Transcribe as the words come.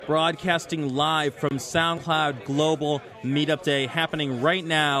Broadcasting live from SoundCloud Global Meetup Day, happening right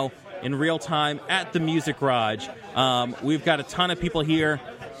now in real time at the Music Garage. We've got a ton of people here,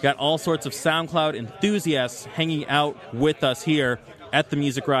 got all sorts of SoundCloud enthusiasts hanging out with us here at the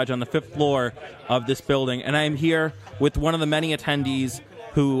Music Garage on the 5th floor of this building. And I am here with one of the many attendees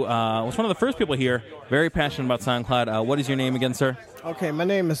who was one of the first people here, very passionate about SoundCloud. What is your name again, sir? Okay, my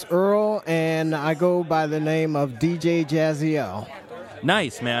name is Earl, and I go by the name of DJ Jazziel.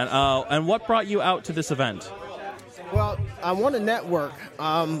 Nice, man. And what brought you out to this event? Well, I want to network.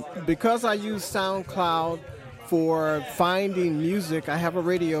 Because I use SoundCloud for finding music, I have a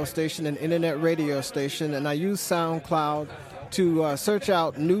radio station, an internet radio station, and I use SoundCloud to search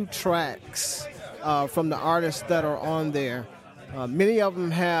out new tracks from the artists that are on there. Many of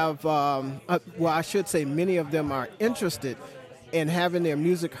them have, I should say many of them are interested in having their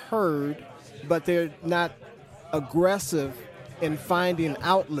music heard, but they're not aggressive in finding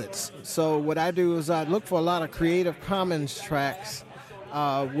outlets. So what I do is I look for a lot of Creative Commons tracks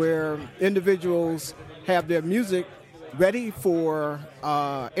where individuals have their music ready for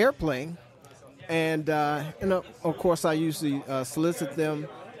airplay, and of course I usually solicit them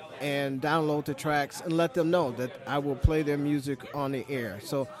and download the tracks and let them know that I will play their music on the air.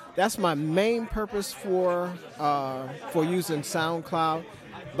 So that's my main purpose for using SoundCloud,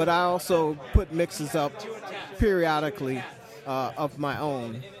 but I also put mixes up periodically of my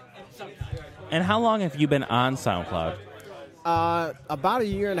own. And how long have you been on SoundCloud? About a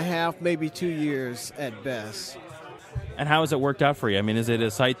year and a half, maybe 2 years at best. And how has it worked out for you? I mean, is it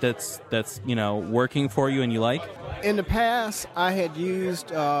a site that's working for you and you like? In the past, I had used,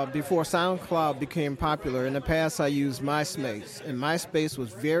 before SoundCloud became popular, in the past I used MySpace. And MySpace was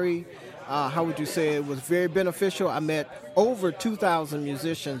very, it was very beneficial. I met over 2,000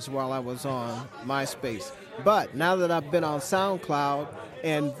 musicians while I was on MySpace. But now that I've been on SoundCloud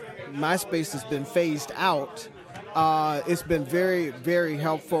and MySpace has been phased out, it's been very, very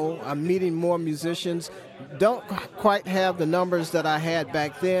helpful. I'm meeting more musicians. Don't quite have the numbers that I had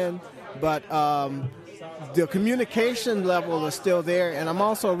back then, but the communication level is still there, and I'm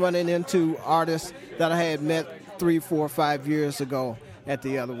also running into artists that I had met 3, 4, 5 years ago at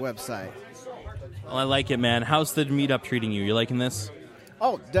the other website. Well, I like it, man. How's the meetup treating you? You liking this?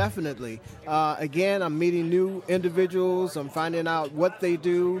 Oh, definitely. Again, I'm meeting new individuals. I'm finding out what they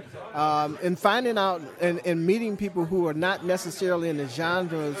do, and finding out and meeting people who are not necessarily in the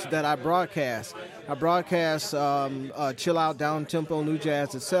genres that I broadcast. I broadcast chill out, down tempo, new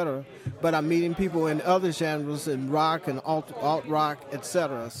jazz, etc. But I'm meeting people in other genres, in rock and alt rock,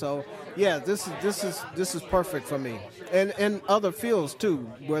 etc. So yeah, this is perfect for me, and other fields too,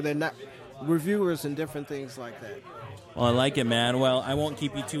 where they're not reviewers and different things like that. Well, I like it, man. Well, I won't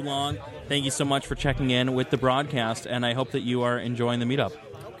keep you too long. Thank you so much for checking in with the broadcast, and I hope that you are enjoying the meetup.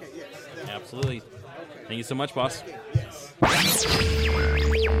 Okay, yes. Absolutely. Okay. Thank you so much, boss. Yes.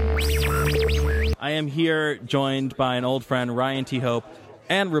 I am here joined by an old friend, Ryan T. Hope,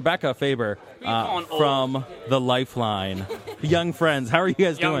 and Rebecca Faber from the Lifeline. Young friends. How are you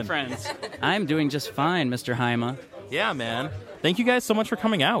guys doing? Young friends. I'm doing just fine, Mr. Jaime. Yeah, man. Thank you guys so much for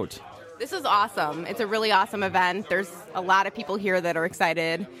coming out. This is awesome. It's a really awesome event. There's a lot of people here that are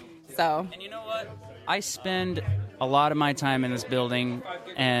excited. And you know what? I spend a lot of my time in this building,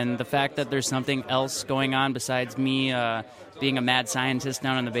 and the fact that there's something else going on besides me being a mad scientist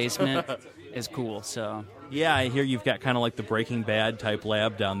down in the basement is cool. So yeah, I hear you've got kind of like the Breaking Bad type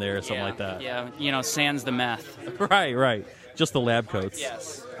lab down there or something like that. Yeah, sans the meth. Right. Just the lab coats.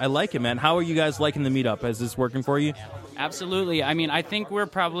 Yes. I like it, man. How are you guys liking the meetup? Is this working for you? Absolutely. I mean, I think we're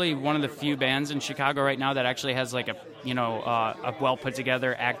probably one of the few bands in Chicago right now that actually has like a well put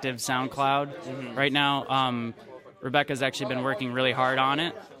together active SoundCloud right now. Rebecca's actually been working really hard on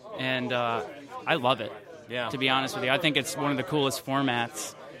it, and I love it. Yeah. To be honest with you, I think it's one of the coolest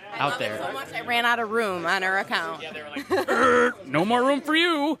formats out there. So much I ran out of room on our account. Yeah, they were like, no more room for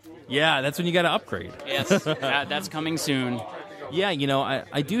you. Yeah, that's when you got to upgrade. Yes, that's coming soon. Yeah,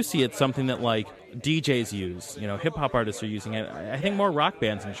 I do see it's something that, like, DJs use. Hip-hop artists are using it. I think more rock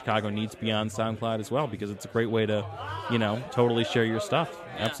bands in Chicago need to be on SoundCloud as well, because it's a great way to, totally share your stuff.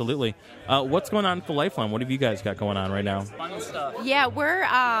 Yeah. Absolutely. What's going on with the Lifeline? What have you guys got going on right now? Fun stuff. Yeah, we're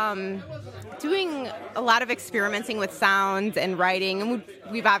doing a lot of experimenting with sounds and writing, and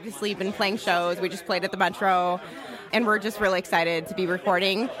we've obviously been playing shows. We just played at the Metro. And we're just really excited to be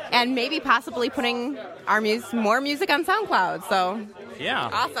recording and maybe possibly putting our more music on SoundCloud. So yeah,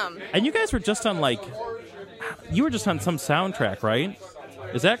 awesome. And you guys were just on you were just on some soundtrack, right?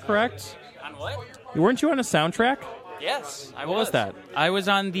 Is that correct? On what? Weren't you on a soundtrack? Yes, I was. What was that? I was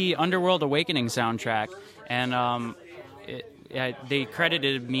on the Underworld Awakening soundtrack, and they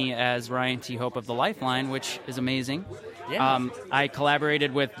credited me as Ryan T. Hope of the Lifeline, which is amazing. Yeah. I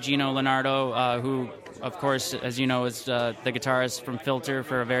collaborated with Gino Leonardo, who, of course, as you know, is the guitarist from Filter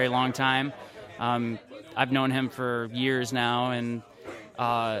for a very long time. I've known him for years now, and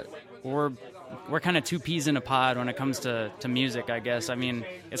we're kind of two peas in a pod when it comes to music, I guess. I mean,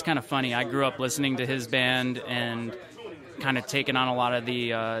 it's kind of funny. I grew up listening to his band and kind of taking on a lot of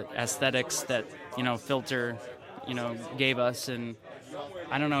the aesthetics that, Filter, gave us, and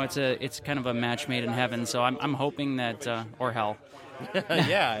I don't know, it's kind of a match made in heaven, so I'm hoping that, or hell.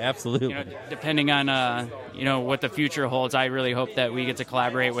 Yeah, absolutely. Depending on what the future holds, I really hope that we get to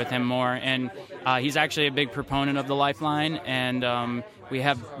collaborate with him more. And he's actually a big proponent of the Lifeline, and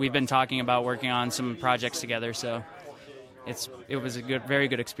we've been talking about working on some projects together. So it was a very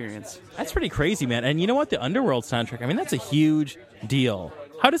good experience. That's pretty crazy, man. And you know what? The Underworld soundtrack, I mean, that's a huge deal.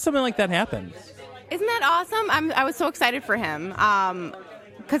 How does something like that happen? Isn't that awesome? I was so excited for him.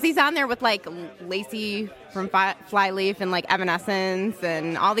 Because he's on there with, like, Lacey from Flyleaf and, like, Evanescence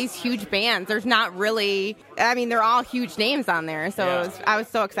and all these huge bands. There's not really... I mean, they're all huge names on there, so I was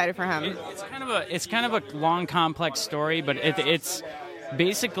so excited for him. It's kind of a long, complex story, but it's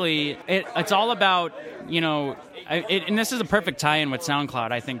basically... It's all about, and this is a perfect tie-in with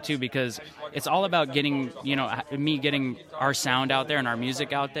SoundCloud, I think, too, because it's all about getting, me getting our sound out there and our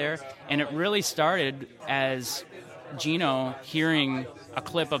music out there. And it really started as Gino hearing a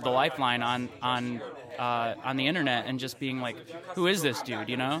clip of the Lifeline on the internet and just being like, who is this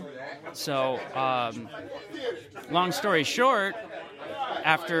dude, So, long story short,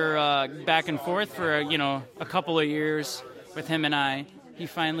 after back and forth for, a couple of years with him and I, he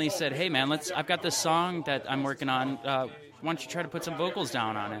finally said, hey, man, I've got this song that I'm working on. Why don't you try to put some vocals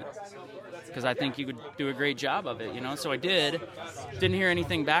down on it? Because I think you could do a great job of it, So I did. Didn't hear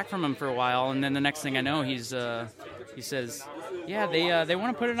anything back from him for a while, and then the next thing I know, he says, yeah, they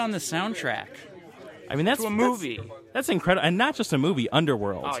want to put it on the soundtrack. I mean, that's to a movie. That's incredible, and not just a movie,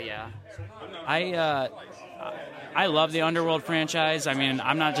 Underworld. Oh yeah, I love the Underworld franchise. I mean,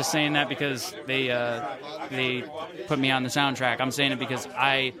 I'm not just saying that because they put me on the soundtrack. I'm saying it because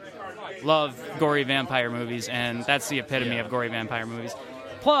I love gory vampire movies, and that's the epitome of gory vampire movies.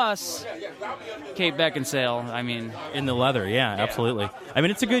 Plus, Kate Beckinsale, I mean... In the leather, yeah, absolutely. I mean,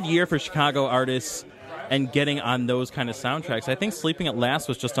 it's a good year for Chicago artists and getting on those kind of soundtracks. I think Sleeping at Last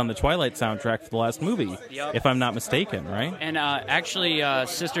was just on the Twilight soundtrack for the last movie, if I'm not mistaken, right? And actually,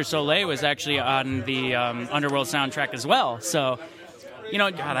 Sister Soleil was actually on the Underworld soundtrack as well, so...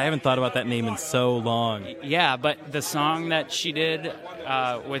 God, I haven't thought about that name in so long. Yeah, but the song that she did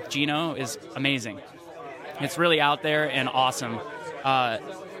with Gino is amazing. It's really out there and awesome. Well,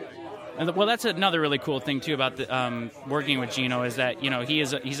 that's another really cool thing too about working with Gino is that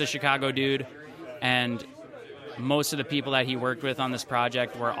he's a Chicago dude, and most of the people that he worked with on this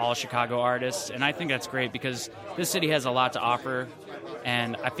project were all Chicago artists, and I think that's great because this city has a lot to offer,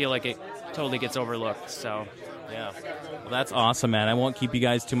 and I feel like it totally gets overlooked. So, yeah, well, that's awesome, man. I won't keep you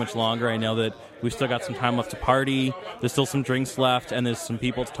guys too much longer. I know that we've still got some time left to party. There's still some drinks left, and there's some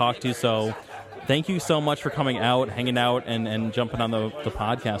people to talk to. So. Thank you so much for coming out, hanging out, and jumping on the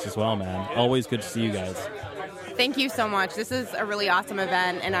podcast as well, man. Always good to see you guys. Thank you so much. This is a really awesome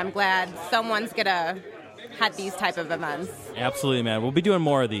event, and I'm glad someone's going to have these type of events. Absolutely, man. We'll be doing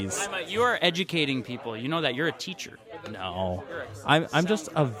more of these. You are educating people. You know that. You're a teacher. No. I'm just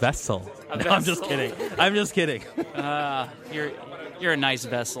a vessel. I'm just kidding. I'm just kidding. You're a nice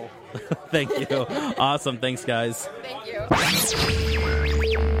vessel. Thank you. Awesome. Thanks, guys. Thank you.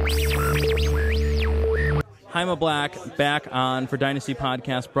 Jaime Black back on for Dynasty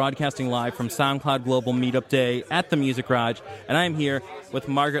Podcast, broadcasting live from SoundCloud Global Meetup Day at the Music Garage. And I'm here with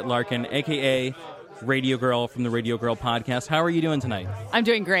Margaret Larkin, a.k.a. Radiogirl from the Radiogirl podcast. How are you doing tonight? I'm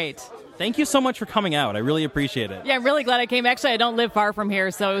doing great. Thank you so much for coming out. I really appreciate it. Yeah, I'm really glad I came. Actually, I don't live far from here,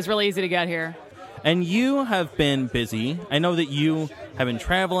 so it was really easy to get here. And you have been busy. I know that you have been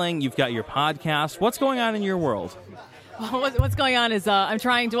traveling. You've got your podcast. What's going on in your world? Well, what's going on is I'm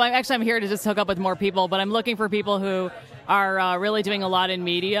here to just hook up with more people, but I'm looking for people who are really doing a lot in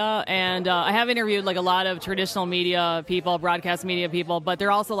media. And I have interviewed like a lot of traditional media people, broadcast media people, but there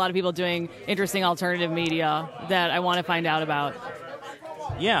are also a lot of people doing interesting alternative media that I want to find out about.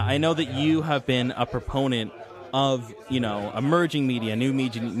 Yeah, I know that you have been a proponent of, emerging media, new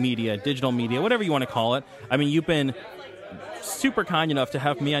media, digital media, whatever you want to call it. I mean, you've been super kind enough to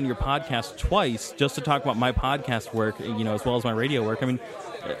have me on your podcast twice just to talk about my podcast work, as well as my radio work. I mean,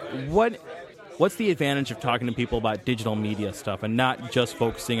 what's the advantage of talking to people about digital media stuff and not just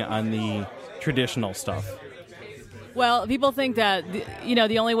focusing on the traditional stuff? Well, people think that,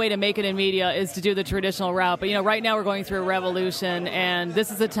 the only way to make it in media is to do the traditional route. But, right now we're going through a revolution, and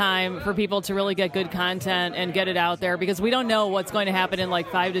this is a time for people to really get good content and get it out there, because we don't know what's going to happen in like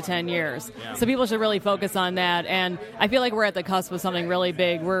 5 to 10 years. Yeah. So people should really focus on that. And I feel like we're at the cusp of something really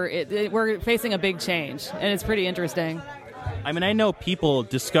big. We're facing a big change, and it's pretty interesting. I mean, I know people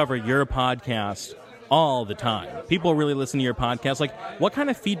discover your podcast all the time. People really listen to your podcast. Like, what kind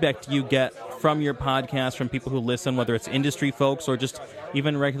of feedback do you get from your podcast from people who listen, whether it's industry folks or just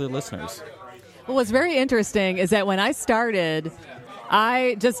even regular listeners? Well, what's very interesting is that when I started,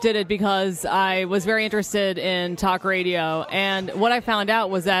 I just did it because I was very interested in talk radio. And what I found out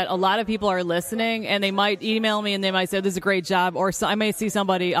was that a lot of people are listening, and they might email me and they might say, this is a great job. Or I may see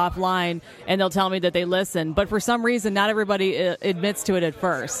somebody offline and they'll tell me that they listen. But for some reason, not everybody admits to it at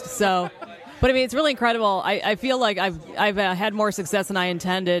first. So, but I mean, it's really incredible. I feel like I've had more success than I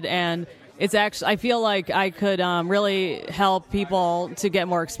intended, and it's actually, I feel like I could really help people to get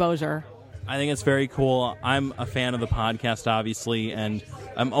more exposure. I think it's very cool. I'm a fan of the podcast, obviously, and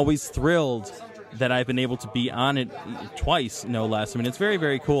I'm always thrilled that I've been able to be on it twice, no less. I mean, it's very,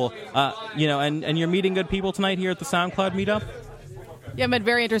 very cool. And you're meeting good people tonight here at the SoundCloud Meetup? Yeah, I met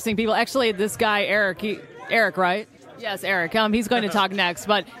very interesting people. Actually, this guy, Eric, right? Yes, Eric. He's going to talk next,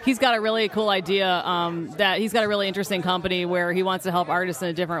 but he's got a really cool idea that he's got a really interesting company where he wants to help artists in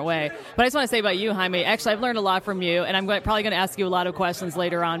a different way. But I just want to say about you, Jaime, actually, I've learned a lot from you, and I'm probably going to ask you a lot of questions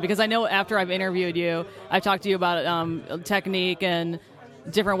later on, because I know after I've interviewed you, I've talked to you about technique and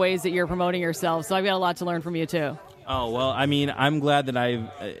different ways that you're promoting yourself, so I've got a lot to learn from you, too. Oh, well, I mean, I'm glad that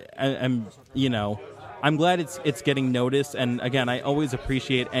I'm glad it's getting noticed, and again, I always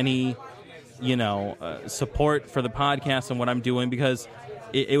appreciate any support for the podcast and what I'm doing, because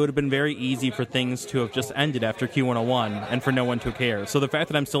it would have been very easy for things to have just ended after Q101 and for no one to care. So the fact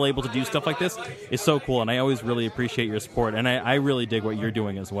that I'm still able to do stuff like this is so cool, and I always really appreciate your support, and I really dig what you're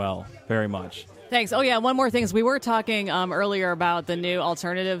doing as well, very much. Thanks. Oh, yeah, one more thing. We were talking earlier about the new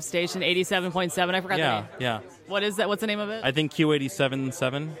alternative station, 87.7. I forgot the name. Yeah. What is that? What's the name of it? I think Q87.7,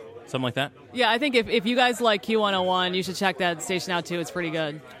 something like that. Yeah, I think if you guys like Q101, you should check that station out, too. It's pretty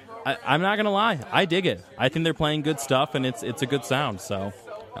good. I'm not going to lie. I dig it. I think they're playing good stuff, and it's a good sound, so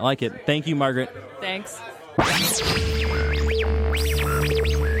I like it. Thank you, Margaret. Thanks.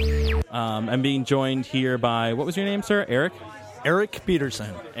 I'm being joined here by, what was your name, sir? Eric? Eric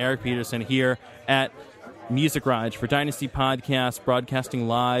Peterson. Eric Peterson here at Music Ride for Dynasty Podcasts, broadcasting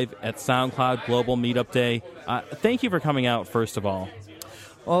live at SoundCloud Global Meetup Day. Thank you for coming out, first of all.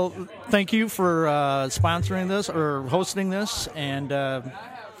 Well, thank you for sponsoring this or hosting this, and I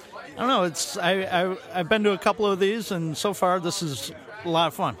don't know. I've been to a couple of these, and so far this is a lot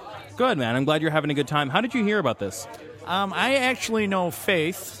of fun. Good, man. I'm glad you're having a good time. How did you hear about this? I actually know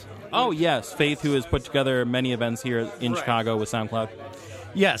Faith. Oh, yes, Faith, who has put together many events here in Chicago with SoundCloud.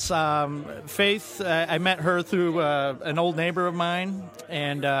 Yes, Faith, I met her through an old neighbor of mine,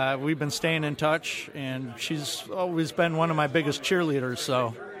 and we've been staying in touch, and she's always been one of my biggest cheerleaders,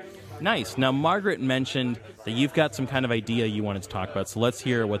 so... Nice. Now, Margaret mentioned that you've got some kind of idea you wanted to talk about, so let's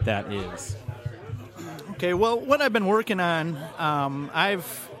hear what that is. Okay, well, what I've been working on, I've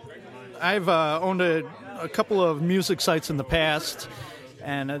owned a couple of music sites in the past,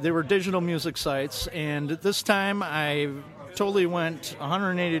 and they were digital music sites, and this time I totally went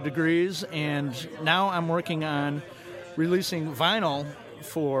 180 degrees, and now I'm working on releasing vinyl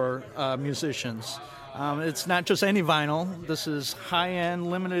for musicians. It's not just any vinyl. This is high-end,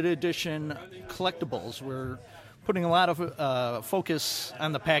 limited edition collectibles. We're putting a lot of focus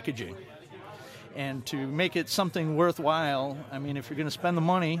on the packaging. And to make it something worthwhile, I mean, if you're going to spend the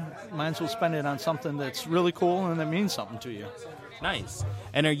money, might as well spend it on something that's really cool and that means something to you. Nice.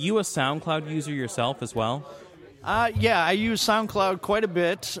 And are you a SoundCloud user yourself as well? Yeah, I use SoundCloud quite a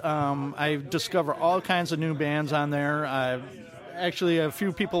bit. I discover all kinds of new bands on there. Actually, a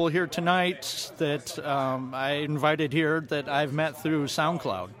few people here tonight that I invited here that I've met through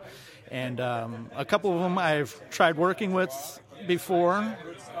SoundCloud. And a couple of them I've tried working with before.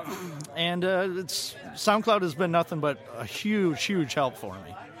 And SoundCloud has been nothing but a huge, huge help for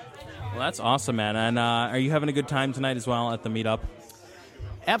me. Well, that's awesome, man. And are you having a good time tonight as well at the meetup?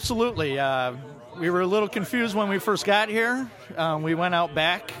 Absolutely. We were a little confused when we first got here. We went out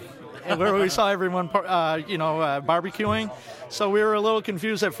back where we saw everyone, barbecuing. So we were a little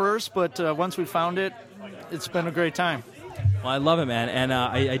confused at first, but once we found it, it's been a great time. Well, I love it, man, and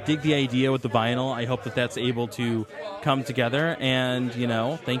I dig the idea with the vinyl. I hope that that's able to come together, and,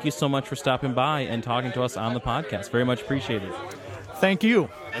 thank you so much for stopping by and talking to us on the podcast. Very much appreciated. Thank you.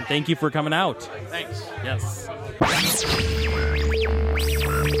 And thank you for coming out. Thanks. Yes.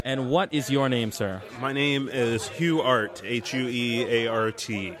 And what is your name, sir? My name is Hugh Art,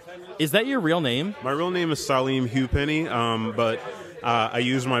 Hueart. Is that your real name? My real name is Salim Hughpenny, but I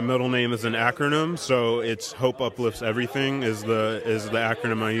use my middle name as an acronym, so it's Hope Uplifts Everything is the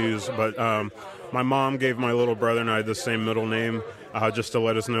acronym I use. But my mom gave my little brother and I the same middle name just to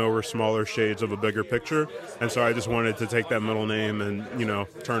let us know we're smaller shades of a bigger picture. And so I just wanted to take that middle name and,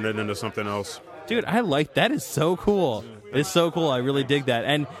 turn it into something else. Dude, I like that. Is so cool. It's so cool. I really dig that.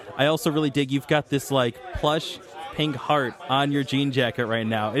 And I also really dig you've got this plush pink heart on your jean jacket right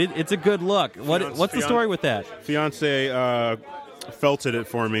now. It's a good look. What's the story with that? Fiance felted it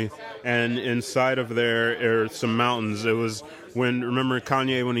for me, and inside of there are some mountains. It was remember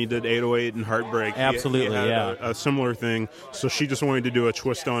Kanye when he did 808 and Heartbreak? Absolutely, he had a similar thing. So she just wanted to do a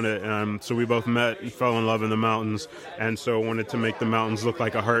twist on it, and so we both met and fell in love in the mountains, and so wanted to make the mountains look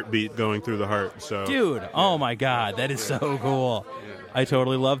like a heartbeat going through the heart. So, dude, oh my God, that is so cool. I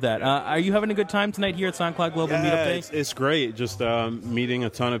totally love that. Are you having a good time tonight here at SoundCloud Global Meetup Day? It's great. Just meeting a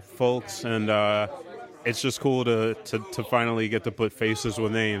ton of folks, and it's just cool to finally get to put faces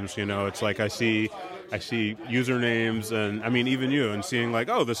with names. It's like I see usernames, and I mean even you, and seeing the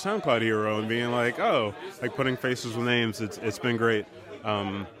SoundCloud hero, and being putting faces with names. It's been great.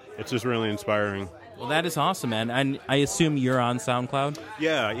 It's just really inspiring. Well, that is awesome, man. And I assume you're on SoundCloud?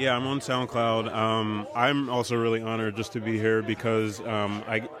 Yeah, I'm on SoundCloud. I'm also really honored just to be here because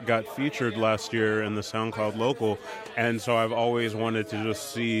I got featured last year in the SoundCloud Local, and so I've always wanted to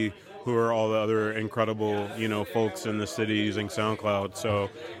just see who are all the other incredible, folks in the city using SoundCloud. So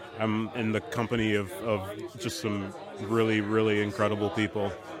I'm in the company of just some really, really incredible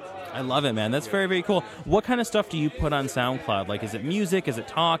people. I love it, man. That's very, very cool. What kind of stuff do you put on SoundCloud? Is it music? Is it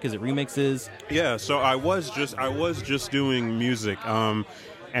talk? Is it remixes? Yeah, so I was just doing music,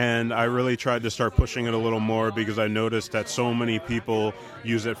 and I really tried to start pushing it a little more because I noticed that so many people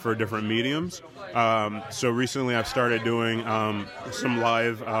use it for different mediums. So recently I've started doing some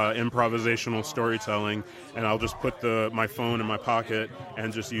live improvisational storytelling, and I'll just put my phone in my pocket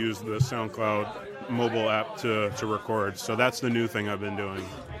and just use the SoundCloud mobile app to record. So that's the new thing I've been doing.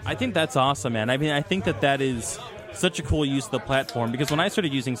 I think that's awesome, man. I mean, I think that is such a cool use of the platform, because when I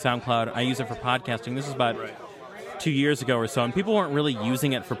started using SoundCloud, I use it for podcasting. This is about 2 years ago or so, and people weren't really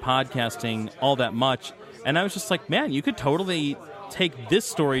using it for podcasting all that much. And I was just like, man, you could totally take this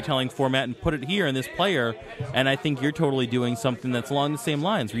storytelling format and put it here in this player, and I think you're totally doing something that's along the same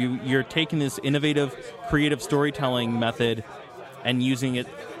lines, where you're taking this innovative, creative storytelling method and using it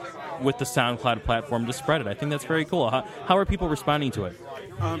with the SoundCloud platform to spread it. I think that's very cool. How are people responding to it?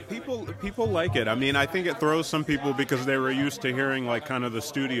 People like it. I mean, I think it throws some people because they were used to hearing kind of the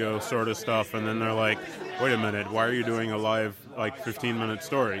studio sort of stuff, and then they're like, wait a minute, why are you doing a live 15-minute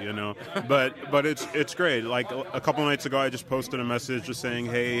story, But it's great. A couple nights ago, I just posted a message just saying,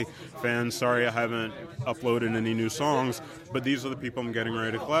 hey, fans, sorry I haven't uploaded any new songs, but these are the people I'm getting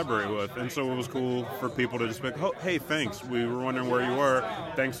ready to collaborate with. And so it was cool for people to just be like, oh, hey, thanks. We were wondering where you were.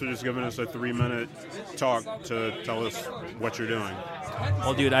 Thanks for just giving us a 3-minute talk to tell us what you're doing.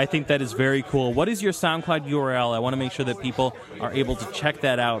 Well, dude, I think that is very cool. What is your SoundCloud URL? I want to make sure that people are able to check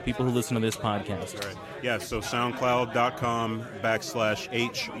that out, people who listen to this podcast. Right. Yeah, so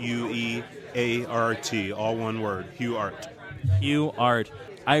SoundCloud.com/HUEART, all one word, Hugh Art. Hugh Art.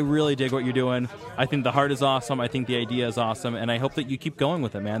 I really dig what you're doing. I think the heart is awesome. I think the idea is awesome, and I hope that you keep going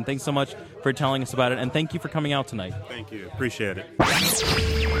with it, man. Thanks so much for telling us about it, and thank you for coming out tonight. Thank you. Appreciate it.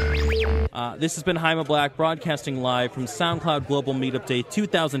 This has been Jaime Black, broadcasting live from SoundCloud Global Meetup Day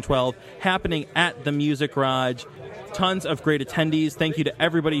 2012, happening at the Music Garage. Tons of great attendees. Thank you to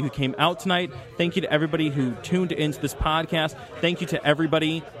everybody who came out tonight. Thank you to everybody who tuned into this podcast. Thank you to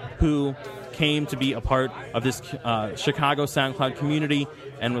everybody who came to be a part of this Chicago SoundCloud community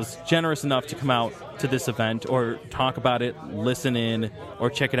and was generous enough to come out to this event or talk about it, listen in, or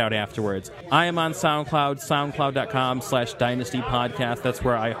check it out afterwards. I am on SoundCloud, soundcloud.com/Dynasty Podcast. That's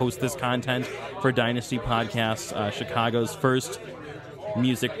where I host this content for Dynasty Podcasts, Chicago's first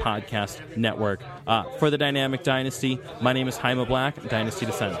music podcast network. For the Dynamic Dynasty, my name is Jaime Black, Dynasty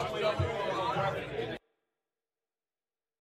Descent.